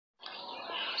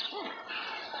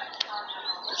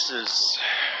This is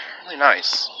really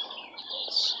nice.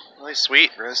 It's really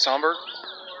sweet, really somber.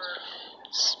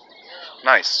 It's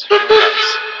nice, really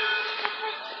nice.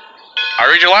 I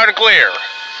read you loud and clear.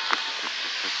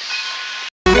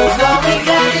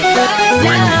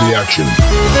 Bring the action.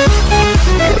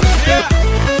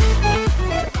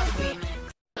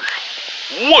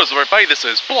 What is up, everybody? This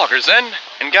is Blogger Zen,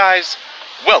 and guys,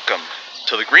 welcome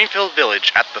to the Greenfield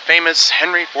Village at the famous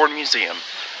Henry Ford Museum,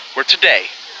 where today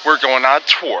we're going on a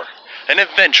tour, an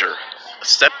adventure, a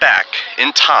step back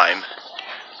in time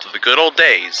to the good old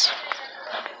days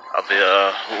of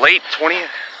the late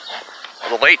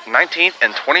 19th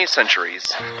and 20th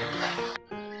centuries.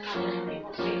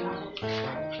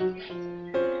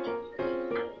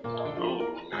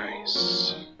 Ooh,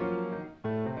 nice.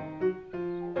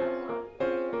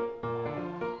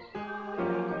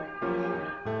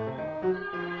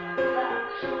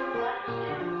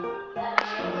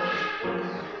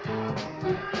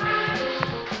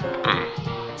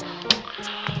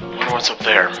 Wonder what's up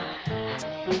there.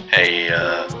 Hey,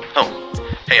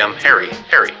 hey, I'm Harry.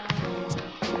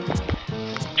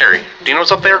 Harry, do you know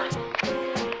what's up there?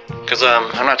 Cause,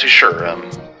 I'm not too sure.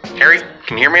 Harry,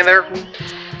 can you hear me there?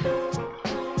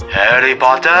 Harry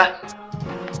Potter?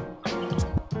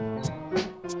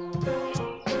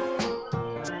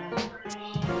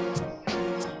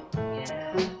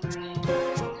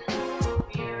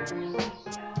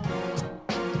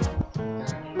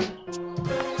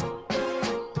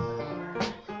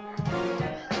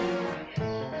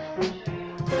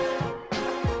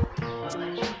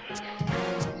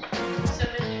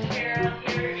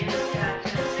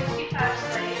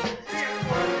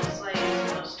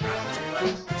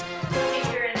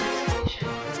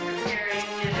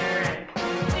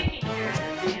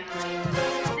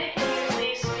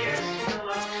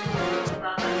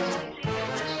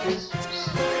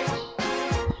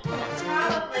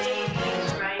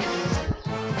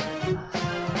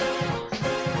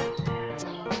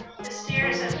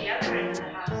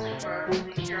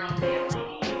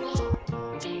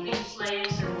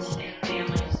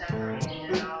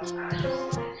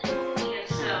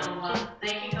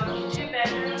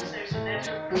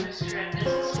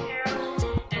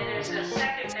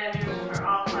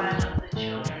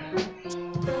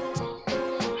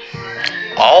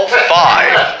 All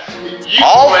five.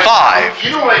 All five.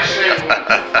 You don't like saying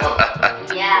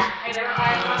Yeah.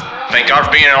 Thank God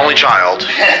for being an only child.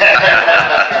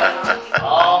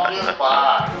 all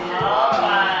five.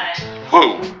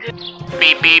 Woo.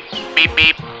 Beep, beep, beep,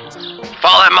 beep.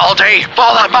 Follow that Model T.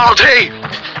 Follow that Model T.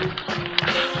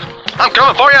 I'm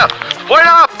coming for you. Wait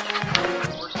up.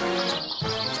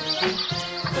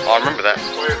 Oh, I remember that.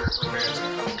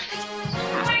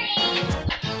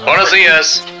 Buenos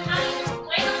dias.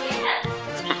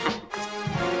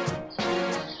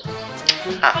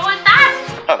 ¿Cómo estás?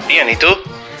 Bien, ¿y tú?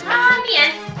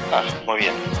 Bien. Muy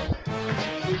bien.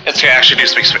 It's okay, I actually do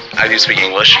speak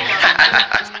English. I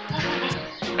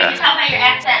can tell by your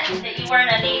accent that you weren't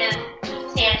a native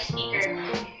Spanish speaker.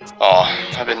 Oh,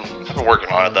 I've been working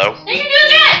on it though. No, you're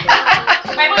doing good.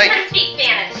 My boyfriend speaks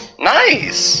Spanish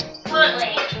Nice.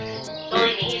 fluently.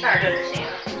 Believe me, he's hard to understand.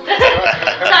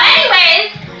 So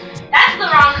anyways, that's the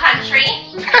wrong country.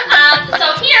 So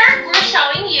here we're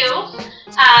showing you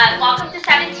welcome to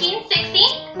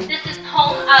 1760. This is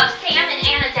home of Sam and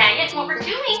Anna Daggett. What we're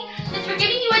doing is we're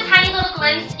giving you a tiny little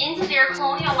glimpse into their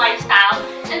colonial lifestyle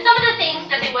and some of the things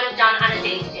that they would have done on a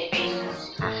day-to-day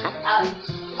basis.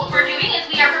 What we're doing is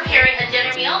we are preparing a dinner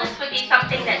meal. This would be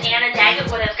something that Anna Daggett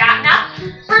would have gotten up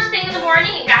first thing in the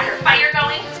morning and got her fire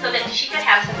going so that she could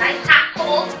have some nice hot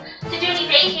coals to do any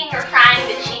baking or frying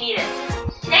that she needed.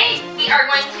 Today we are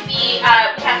going to be,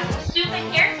 we have some soup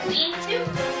in here, some bean soup.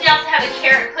 We also have a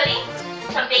carrot pudding,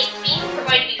 some baked beans. We're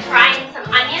going to be frying some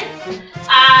onions,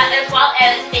 as well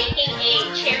as baking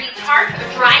a cherry tart, a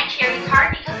dried cherry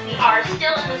tart, because we are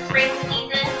still in the spring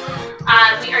season.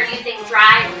 We are using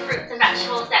dried fruits and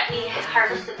vegetables that we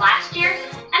harvested last year,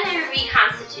 and then we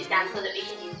reconstitute them so that we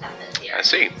can use them this year. I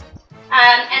see.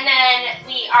 And then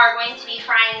we are going to be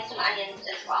frying some onions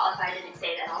as well, if I didn't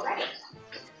say that already.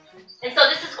 And so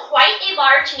this is quite a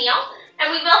large meal,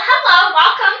 and we will,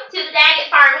 welcome to the Daggett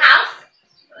farmhouse.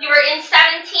 You were in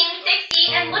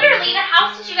 1760, and literally the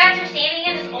house that you guys are standing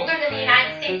in is older than the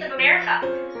United States of America.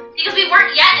 Because we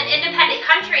weren't yet an independent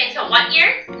country until what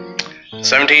year?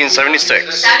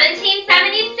 1776.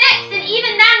 1776, and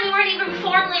even then we weren't even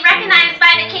formally recognized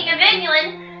by the King of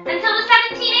England until the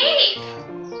 1780s.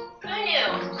 Who knew?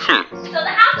 So the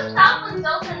house itself was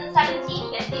built in the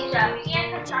 1750s.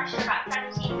 Began construction about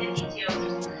 1752.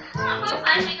 Most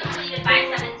likely completed by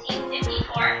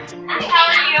 1754. And how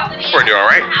are you? We're doing all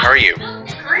right. How are you? Built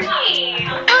in morning.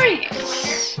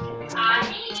 Nice.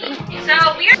 So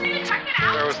we're going to check it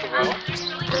out. There was the roll. It's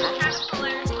really cool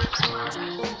caterpillars.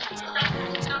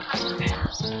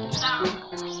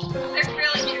 They're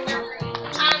really cute. They're green.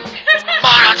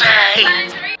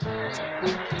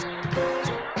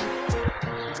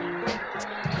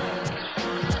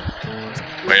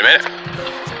 Wait a minute.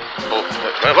 Oh,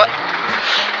 what?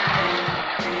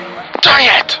 Dang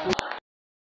it!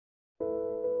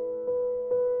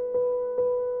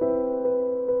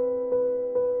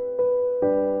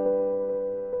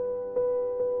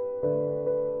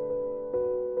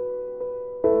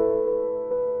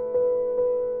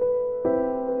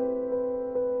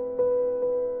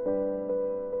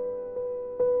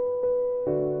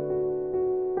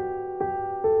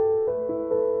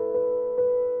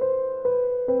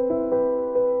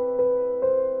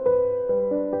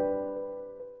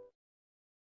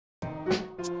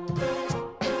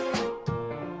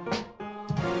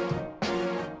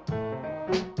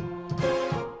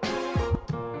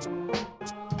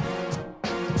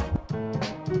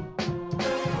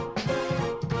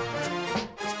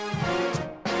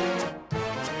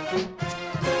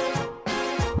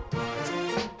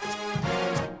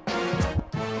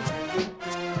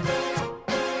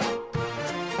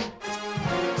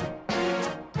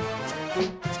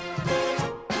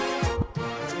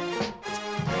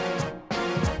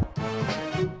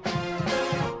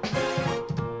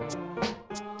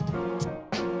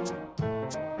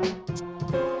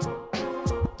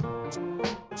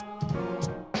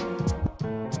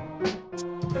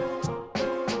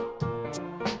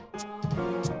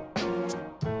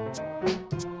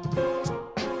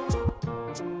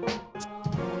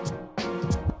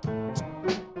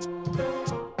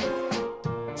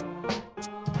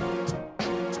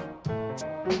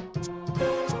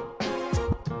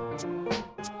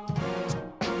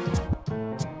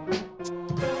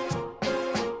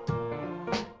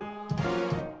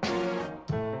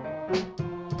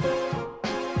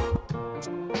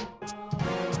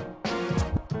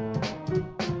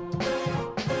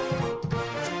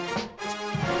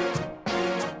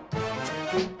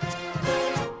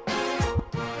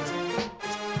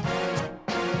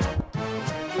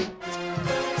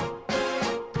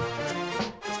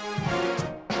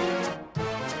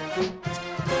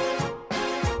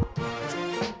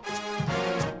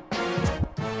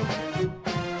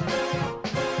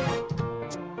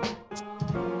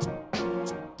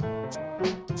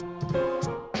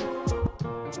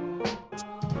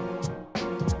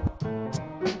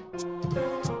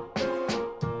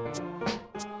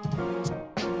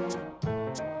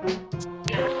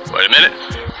 Wait a minute.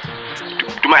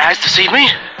 Do my eyes deceive me?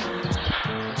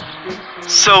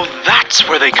 So that's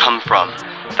where they come from.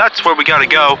 That's where we gotta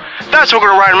go. That's where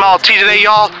we're gonna ride a Model T today,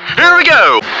 y'all. Here we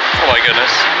go! Oh my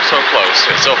goodness. So close,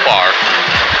 yet so far.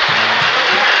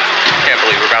 Can't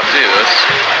believe we're about to do this.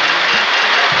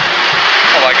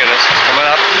 Oh my goodness, it's coming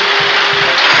up.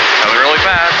 Coming really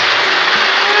fast.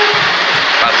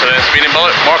 About to a speeding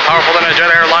bullet, more powerful than a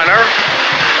jet airliner.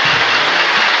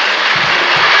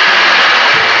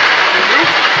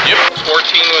 Yep.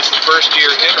 14 was the first year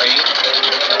Henry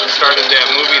started that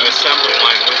moving assembly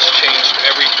line, which changed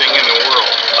everything in the world.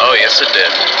 Oh, yes it did.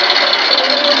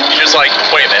 You're just like,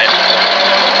 wait a minute.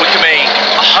 We could make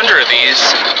 100 of these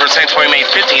for the same time we made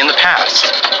 50 in the past.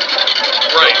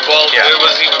 Right, well, Yeah. it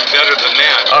was even better than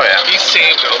that. Oh, yeah. He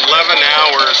saved 11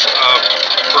 hours of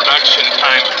production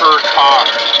time per car.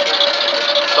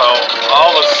 So,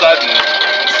 all of a sudden,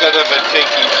 instead of it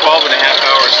taking 12 and a half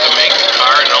hours to make the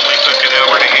car, it only took an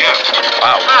hour and a half.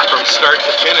 Wow. From start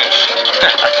to finish.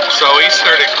 So he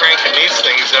started cranking these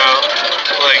things out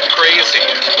like crazy.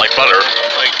 Like butter.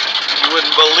 Like, you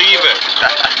wouldn't believe it.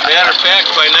 Matter of fact,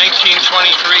 by 1923,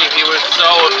 he was so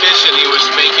efficient, he was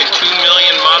making 2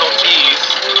 million Model Ts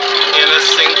in a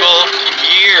single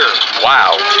year.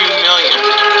 Wow. 2 million.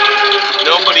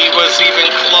 Nobody was even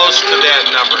close to that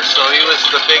number, so he was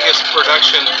the biggest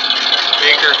production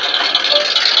maker.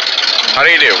 How do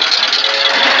you do?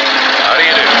 How do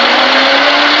you do?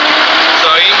 So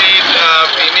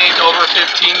he made over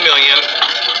 15 million.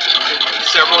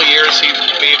 Several years he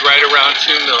made right around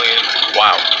 2 million.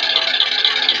 Wow.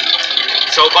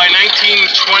 So by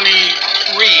 1923,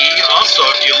 also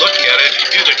if you look at it, you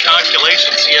do the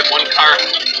calculations, he had one car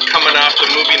coming off the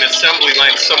moving assembly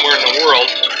line somewhere in the world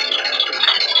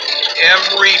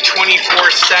every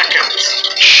 24 seconds.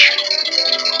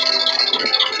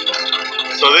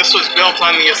 So this was built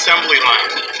on the assembly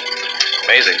line.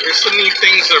 Amazing. There's some neat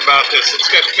things about this. It's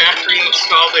got factory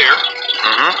installed air.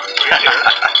 Mm-hmm. Right there.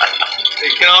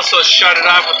 You can also shut it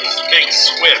off with this big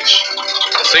switch.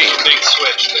 I see. Big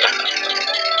switch there.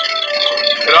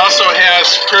 It also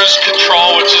has cruise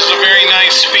control, which is a very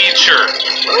nice feature.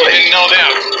 You didn't know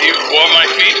that. Want my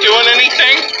feet doing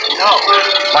anything? No.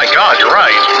 My God, you're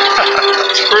right.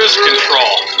 It's cruise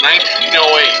control. 1908.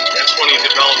 That's when he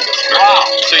developed this car. Wow.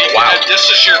 So you this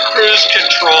is your cruise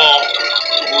control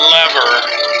lever.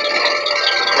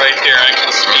 Right there. I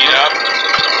can speed up,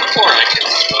 or I can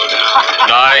slow down.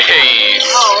 Nice.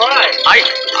 All right.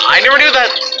 I never knew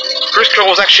that cruise control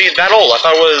was actually that old. I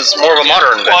thought it was more of a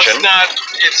modern invention. Well,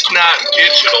 it's not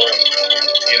digital,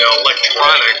 you know,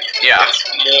 electronic. Yeah. It's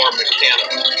more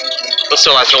mechanical. But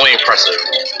still, that's really impressive.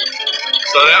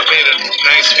 So that made a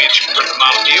nice feature for the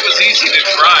Model T. It was easy to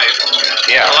drive.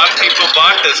 Yeah. A lot of people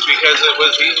bought this because it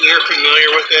was easy. They're familiar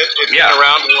with it. It's been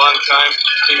around a long time.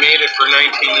 He made it for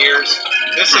 19 years.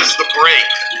 This is the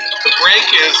brake. The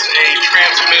brake is a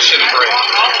transmission brake.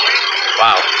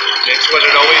 Wow. It's what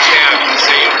it always had, the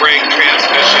same brake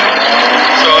transmission.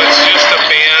 So it's just a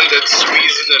band that's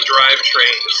squeezing the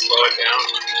drivetrain to slow it down.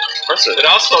 Impressive. But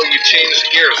also, you change the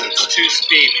gears. It's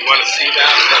 2-speed. You want to see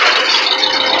that?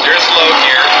 There's low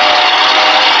gear.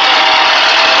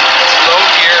 It's low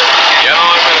gear. And now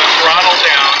I'm going to throttle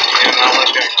down, and I'll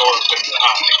let that go up into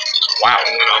high. Wow.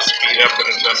 And then I'll speed up and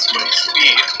adjust my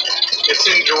speed. It's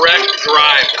in direct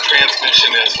drive, the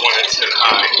transmission is when it's in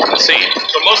high. Let's see.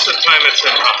 So most of the time it's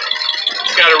in high.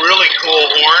 It's got a really cool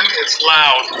horn. It's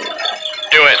loud.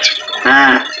 Do it.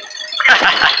 I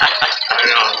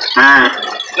know.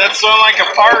 Does that sound like a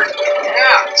fart?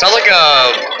 Yeah. Sounds like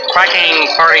a quacking,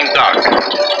 farting duck.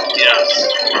 Yes.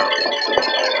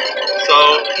 So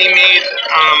he made,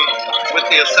 with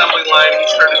the assembly line, he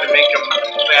started to make them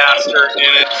faster,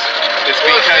 and it's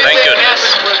because... Thank goodness.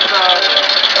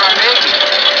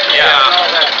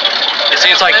 Yeah. It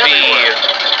seems like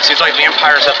the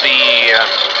empires of the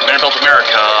men who built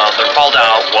America, their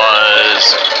fallout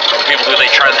was the people who they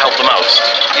tried to help the most.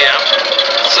 Yeah.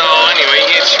 So anyway,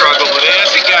 he struggled with it.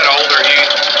 As he got older,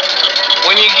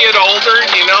 when you get older,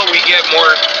 you know, we get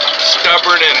more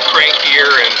stubborn and crankier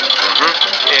and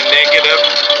negative.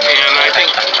 And I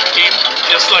think he,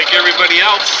 just like everybody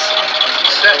else,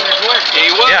 set in his way.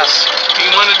 He was. Yes. He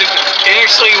wanted to. He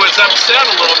actually was upset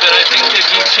a little bit. I think that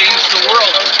he changed the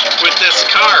world with this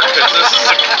car, because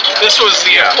this was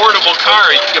the affordable car.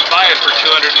 You could buy it for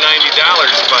 $290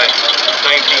 by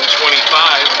 1925.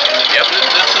 Yep.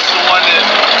 This is the one that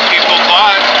people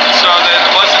bought, so that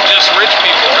it wasn't just rich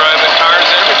people driving cars.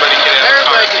 Everybody could have a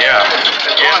car. Yeah.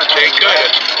 Yeah, they could.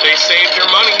 They saved their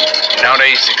money.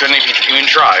 Nowadays, you couldn't even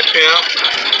drive. Yeah.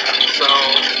 So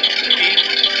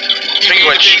Speaking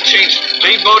of which,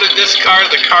 they voted this car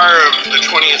the car of the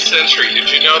 20th century.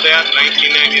 Did you know that in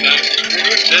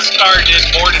 1999? This car did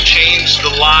more to change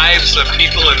the lives of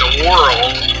people in the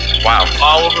world. Wow.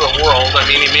 All over the world. I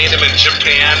mean, he made them in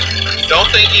Japan. Don't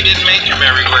think he didn't make them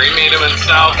everywhere. He made them in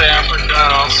South Africa,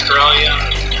 Australia.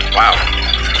 Wow.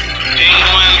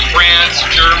 England, France,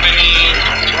 Germany.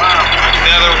 Wow.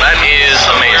 Netherlands. That is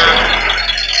amazing.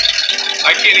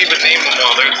 I can't even name them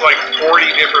all. There's like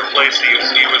 40 different places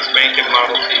he was making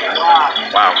Model Ts.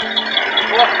 Wow.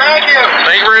 Well, thank you.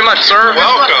 Thank you very much, sir.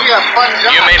 Welcome.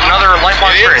 You made another lifelong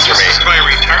experience for me. This is my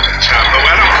retirement job, but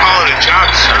I don't call it a job,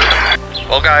 sir.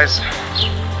 Well, guys,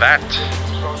 that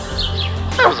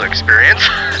was an experience.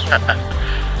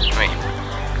 I mean,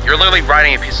 you're literally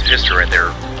writing a piece of history right there.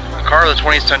 A car of the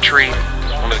 20th century,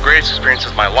 one of the greatest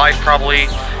experiences of my life, probably,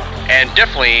 and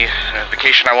definitely a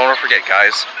vacation I won't forget,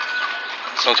 guys.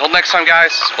 So until next time, guys,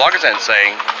 this is Vlogger Zen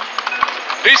saying,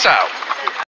 peace out.